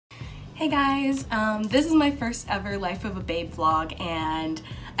Hey guys, this is my first ever Life of a Babe vlog, and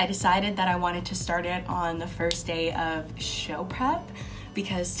I decided that I wanted to start it on the first day of show prep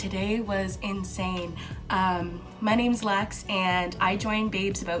because today was insane. My name's Lex and I joined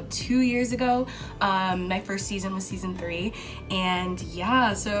Babes about 2 years ago. My first season was season 3, and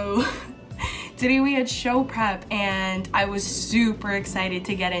yeah, so today we had show prep and I was super excited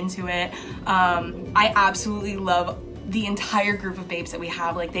to get into it. I absolutely love the entire group of babes that we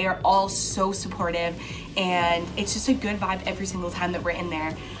have. Like, they are all so supportive and it's just a good vibe every single time that we're in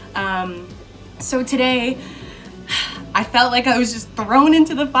there. So today I felt like I was just thrown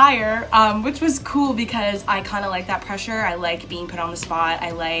into the fire, which was cool because I kind of like that pressure. I like being put on the spot.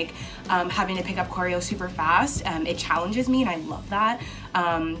 I like having to pick up choreo super fast. It challenges me and I love that.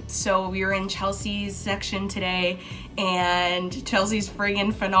 So we were in Chelsea's section today and Chelsea's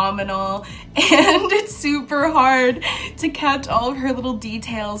friggin' phenomenal and it's super hard to catch all of her little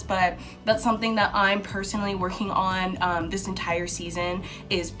details, but that's something that I'm personally working on this entire season,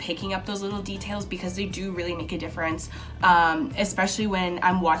 is picking up those little details because they do really make a difference, especially when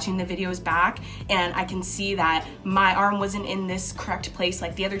I'm watching the videos back and I can see that my arm wasn't in this correct place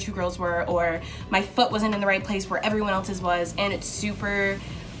like the other two girls were, or my foot wasn't in the right place where everyone else's was, and it's super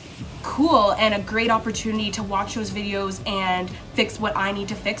cool and a great opportunity to watch those videos and fix what I need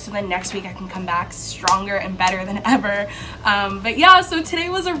to fix so then next week I can come back stronger and better than ever. But yeah, so today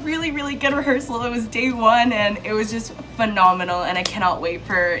was a really good rehearsal. It was day 1 and it was just phenomenal and I cannot wait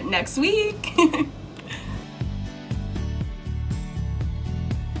for next week.